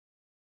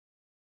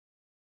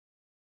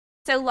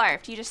So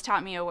LARP, you just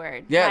taught me a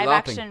word. Yeah,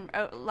 Live LARPing. action,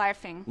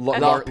 LARPing.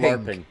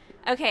 LARPing.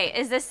 Okay,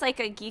 is this like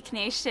a Geek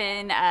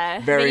Nation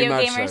Very video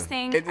much gamers so.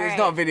 thing? It's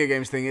not a video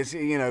games thing. It's,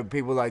 you know,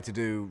 people like to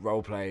do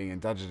role playing and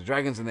Dungeons and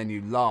Dragons, and then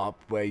you LARP,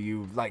 where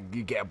you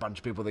get a bunch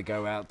of people that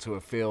go out to a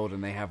field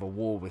and they have a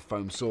wall with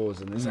foam swords,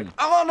 and it's like,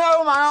 oh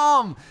no, my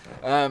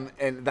arm,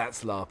 and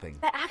that's LARPing.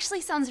 That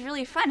actually sounds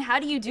really fun. How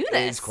do you do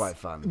this? It's quite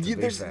fun.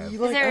 Is there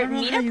I don't know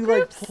how meetup you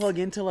groups? plug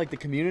into like the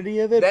community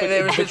of it.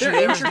 There is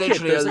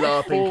literally There's a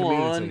LARPing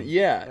community.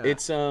 Yeah,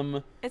 it's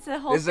It's a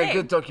whole There's thing. a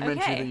good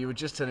documentary Okay. that you were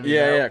just telling me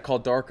yeah, about. yeah,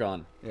 called Dark On.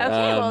 Okay,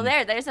 well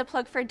there's a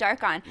plug for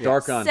Dark On.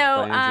 Dark On. So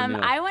by Andrew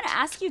Neil. I want to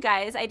ask you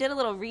guys, I did a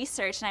little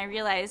research and I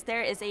realized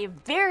there is a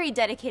very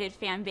dedicated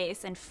fan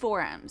base and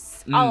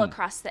forums all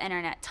across the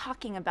internet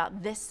talking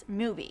about this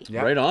movie.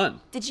 Yep. Right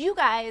on. Did you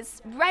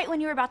guys, right when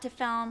you were about to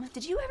film,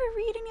 did you ever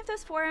read any of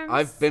those forums?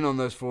 I've been on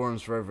those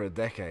forums for over a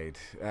decade.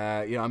 You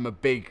know, I'm a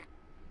big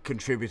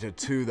contributor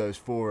to those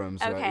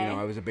forums. Okay. You know,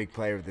 I was a big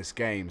player of this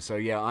game, so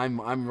yeah,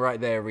 I'm right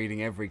there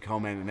reading every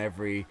comment and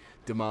every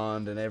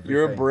demand and everything.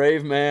 You're a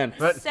brave man.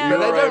 But, So- but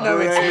they don't know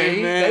it's Brave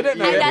me. man. They don't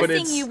know. I'm Yeah, but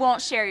guessing it's- you won't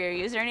share your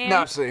username. No,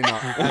 absolutely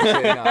not.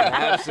 Absolutely not.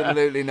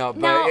 Absolutely not.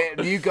 Now-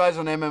 But you guys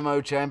on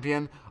MMO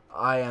Champion,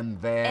 I am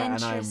there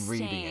and I'm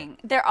reading it. Interesting.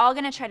 They're all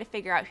going to try to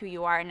figure out who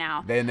you are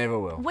now. They never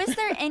will. Was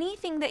there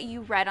anything that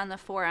you read on the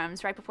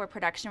forums right before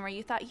production where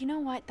you thought, you know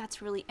what,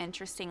 that's really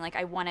interesting, like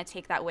I want to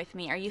take that with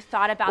me, or you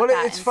thought about Well,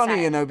 that it's funny,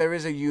 instead? you know, there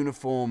is a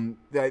uniform,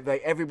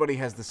 everybody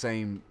has the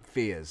same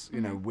fears.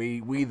 You know,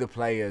 we the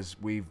players,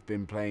 we've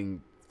been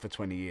playing for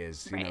 20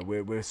 years. You know,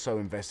 Right. we're so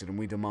invested and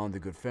we demand a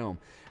good film.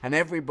 And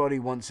everybody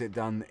wants it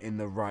done in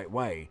the right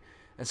way.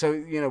 And so,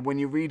 you know, when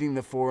you're reading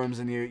the forums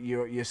and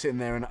you're sitting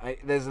there, and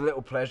there's a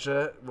little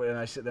pleasure when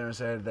I sit there and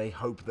say they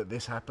hope that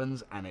this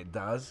happens, and it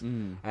does.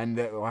 And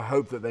I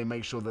hope that they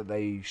make sure that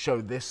they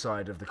show this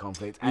side of the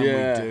conflict, and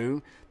Yeah. we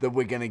do, that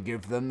we're going to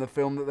give them the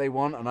film that they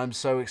want. And I'm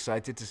so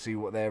excited to see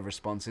what their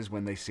response is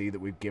when they see that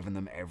we've given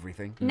them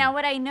everything. Now,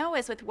 what I know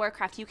is with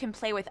Warcraft, you can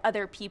play with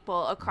other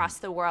people across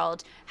the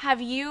world. Have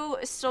you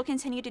still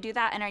continued to do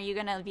that? And are you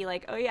going to be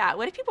like, oh, yeah,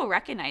 what if people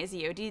recognize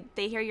you? Do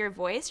they hear your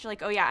voice? You're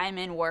like, oh, yeah, I'm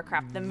in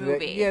Warcraft, the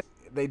movie. Yeah,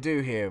 they do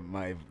hear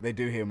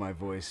my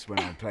voice when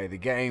I play the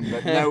game,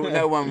 but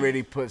no one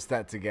really puts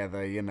that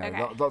together. You know,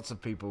 Okay. lots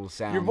of people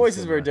sound. Your voice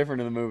is very similar.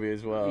 different in the movie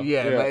as well.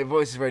 Yeah, my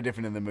voice is very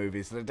different in the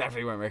movie, so they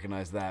definitely won't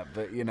recognize that.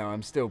 But you know,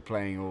 I'm still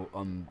playing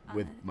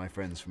with my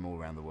friends from all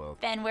around the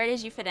world. Ben, where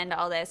did you fit into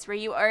all this? Were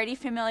you already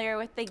familiar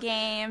with the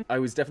game? I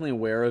was definitely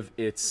aware of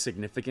its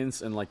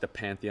significance in like the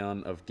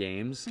pantheon of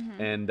games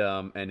and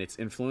its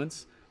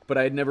influence, but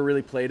I had never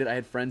really played it. I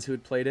had friends who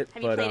had played it.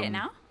 Have you played it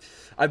now?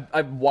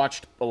 I've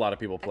watched a lot of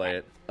people play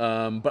it,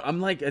 but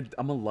I'm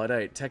a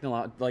Luddite.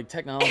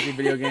 Technology,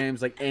 video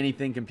games, like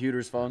anything,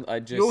 computers, phones.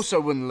 You also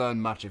wouldn't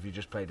learn much if you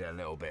just played it a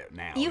little bit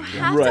now. You know?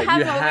 have Right, to have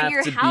you it over have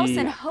your to house be-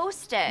 and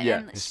host it. Yeah.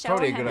 And It's show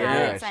probably a him good how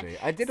idea, it's done. actually.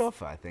 I did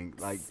offer, I think,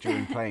 like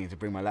during playing, to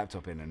bring my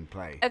laptop in and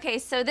play. Okay,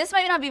 so this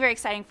might not be very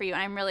exciting for you,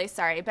 and I'm really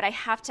sorry, but I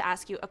have to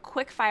ask you a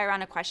quick fire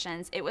round of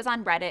questions. It was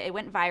on Reddit. It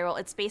went viral.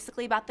 It's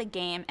basically about the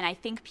game, and I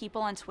think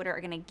people on Twitter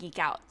are going to geek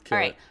out. Kill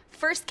All right, it.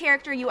 first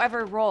character you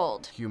ever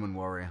rolled. Human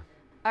warrior.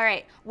 All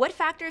right, what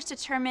factors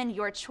determine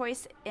your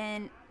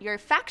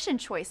faction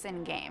choice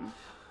in game?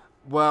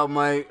 Well,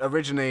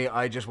 originally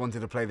I just wanted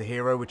to play the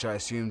hero, which I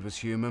assumed was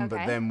human, but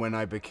Okay. then when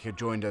I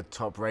joined a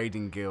top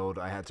raiding guild,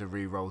 I had to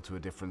re-roll to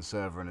a different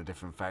server and a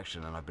different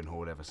faction, and I've been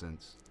Horde ever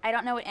since. I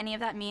don't know what any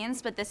of that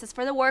means, but this is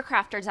for the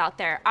Warcrafters out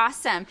there.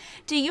 Awesome.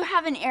 Do you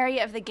have an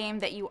area of the game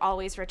that you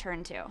always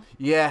return to?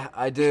 Yeah,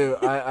 I do.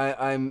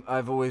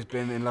 I've always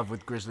been in love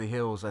with Grizzly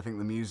Hills. I think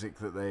the music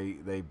that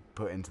they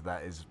put into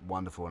that is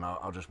wonderful, and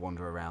I'll just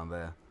wander around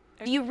there.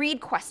 Do you read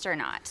Quest or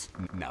not?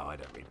 No, I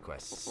don't read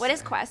quests. What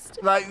is Quest?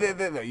 Like,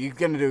 you're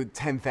going to do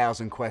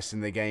 10,000 quests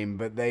in the game,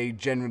 but they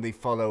generally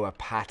follow a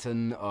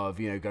pattern of,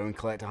 you know, go and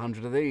collect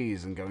 100 of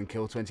these and go and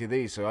kill 20 of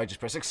these. So I just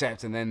press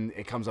accept, and then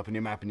it comes up in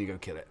your map, and you go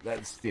kill it.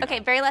 That's, you know.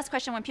 Okay, very last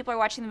question. When people are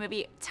watching the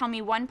movie, tell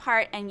me one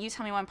part, and you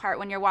tell me one part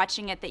when you're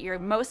watching it that you're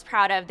most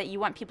proud of, that you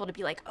want people to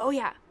be like, oh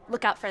yeah,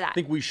 look out for that. I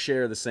think we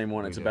share the same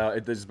one. do.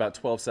 There's about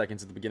 12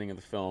 seconds at the beginning of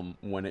the film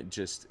when it's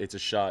a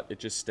shot. It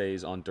just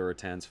stays on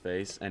Duratan's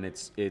face, and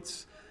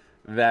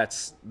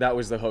that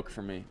was the hook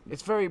for me.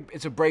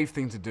 It's a brave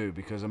thing to do,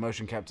 because a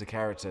motion capture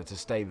character, to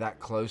stay that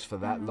close for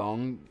that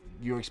long,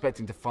 you're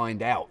expecting to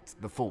find out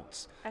the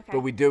faults. Okay. But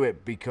we do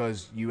it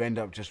because you end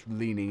up just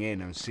leaning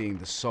in and seeing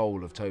the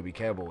soul of Toby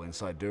Kebbell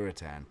inside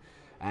Duratan.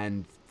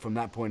 And from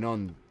that point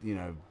on, you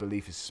know,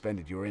 belief is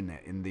suspended. You're in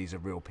it, and these are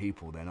real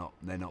people. They're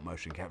not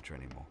motion capture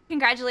anymore.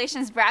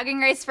 Congratulations, bragging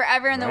rights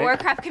forever in the Right.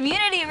 Warcraft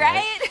community,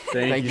 right?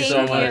 Thank you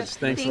so much.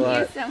 Thanks a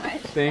lot. Thank you so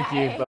much. Thank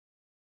you. Bye.